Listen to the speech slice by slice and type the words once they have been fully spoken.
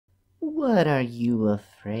What are you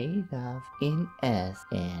afraid of in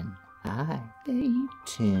SNI? Stay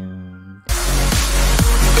tuned.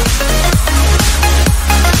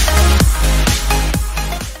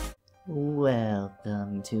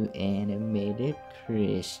 Welcome to Animated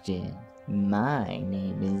Christian. My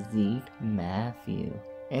name is Zeke Matthew,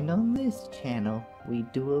 and on this channel we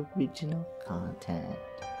do original content.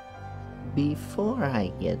 Before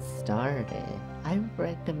I get started, I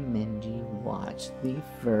recommend you watch the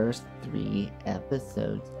first 3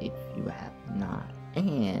 episodes if you have not.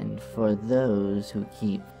 And for those who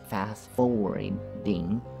keep fast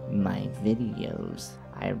forwarding my videos,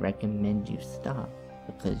 I recommend you stop,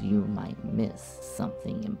 because you might miss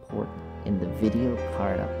something important. In the video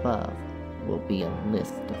card above will be a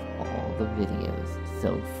list of all the videos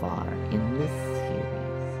so far in this series.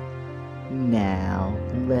 Now,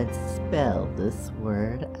 let's spell this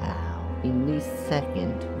word out. In the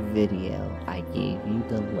second video, I gave you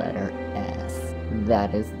the letter S.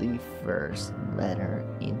 That is the first letter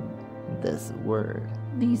in this word.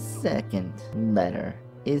 The second letter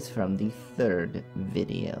is from the third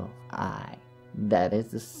video, I. That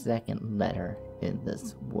is the second letter in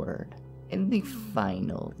this word. And the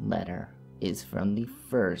final letter is from the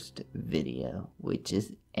first video, which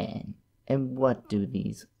is N. And what do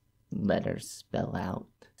these letters spell out?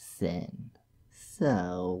 Sin.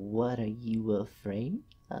 So, what are you afraid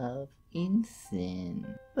of in sin?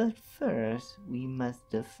 But first, we must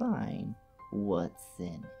define what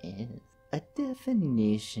sin is. A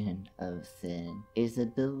definition of sin is a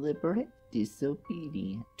deliberate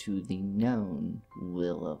disobedience to the known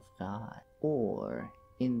will of God, or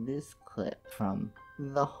in this clip from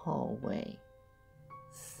the hallway.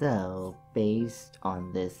 So, based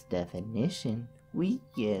on this definition, we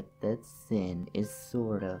get that sin is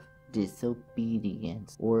sort of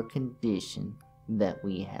disobedience or condition that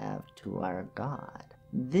we have to our God.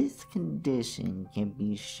 This condition can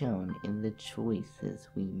be shown in the choices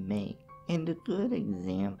we make. And a good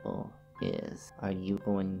example is, are you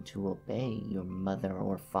going to obey your mother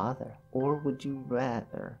or father? Or would you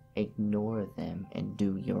rather ignore them and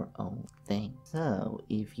do your own thing? So,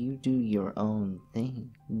 if you do your own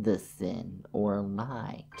thing, the sin or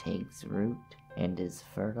lie takes root and is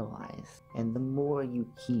fertilized. And the more you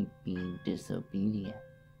keep being disobedient,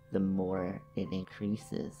 the more it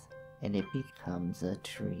increases, and it becomes a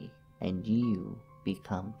tree, and you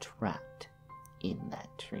become trapped in that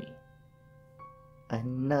tree.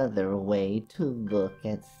 Another way to look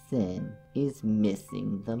at sin is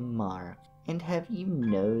missing the mark. And have you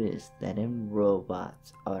noticed that in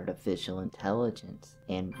robots, artificial intelligence,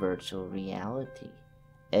 and virtual reality,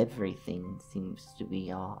 everything seems to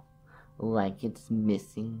be off, like it's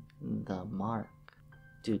missing the mark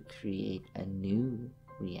to create a new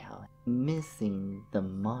reality. Missing the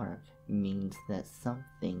mark means that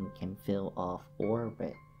something can feel off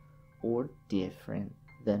orbit or different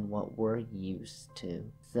than what we're used to,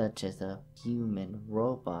 such as a human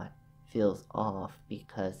robot feels off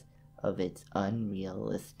because of its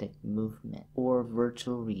unrealistic movement, or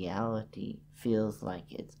virtual reality feels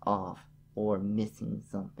like it's off or missing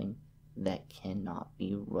something that cannot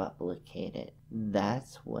be replicated.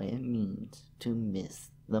 That's what it means to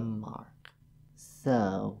miss the mark.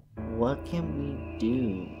 So, what can we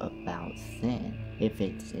do about sin if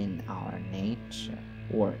it's in our nature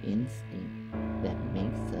or instinct that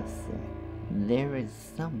makes us sin? There is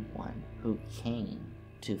someone who came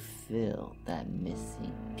to fill that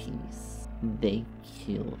missing piece. They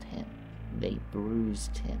killed him, they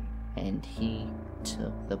bruised him, and he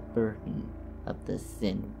took the burden of the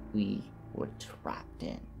sin we were trapped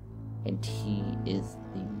in. And he is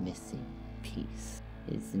the missing piece.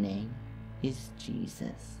 His name is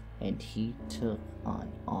Jesus, and he took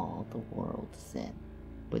on all the world's sin,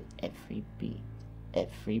 with every beat,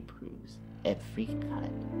 every bruise, every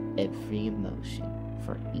cut, every emotion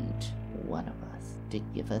for each one of us, to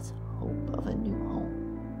give us hope of a new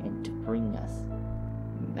home and to bring us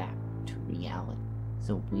back to reality,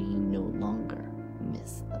 so we no longer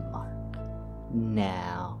miss the mark.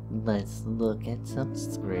 Now, let's look at some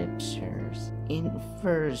scriptures. In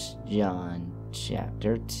 1 John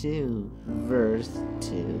chapter 2, verse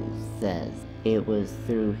 2 says, "It was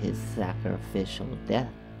through his sacrificial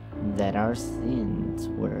death that our sins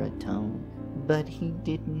were atoned." But he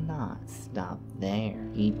did not stop there.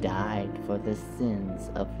 He died for the sins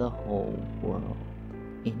of the whole world.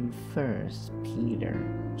 In 1 Peter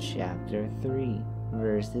chapter 3,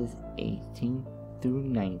 verses 18 through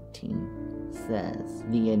 19 says,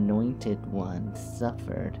 "The Anointed One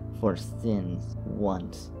suffered for sins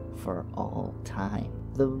once for all time,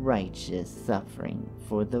 the righteous suffering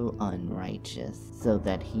for the unrighteous, so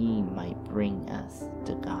that he might bring us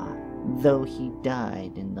to God. Though he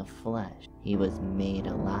died in the flesh, he was made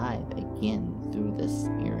alive again through the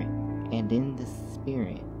Spirit. And in the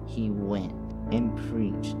Spirit he went and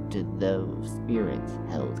preached to those spirits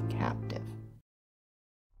held captive.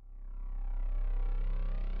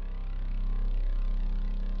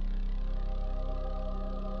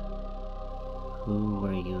 Who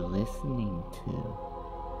are you listening to?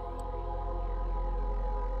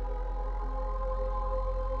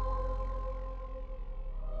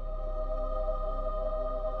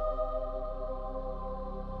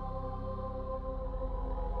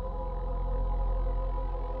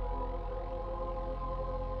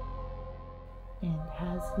 And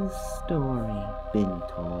has this story been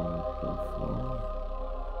told before?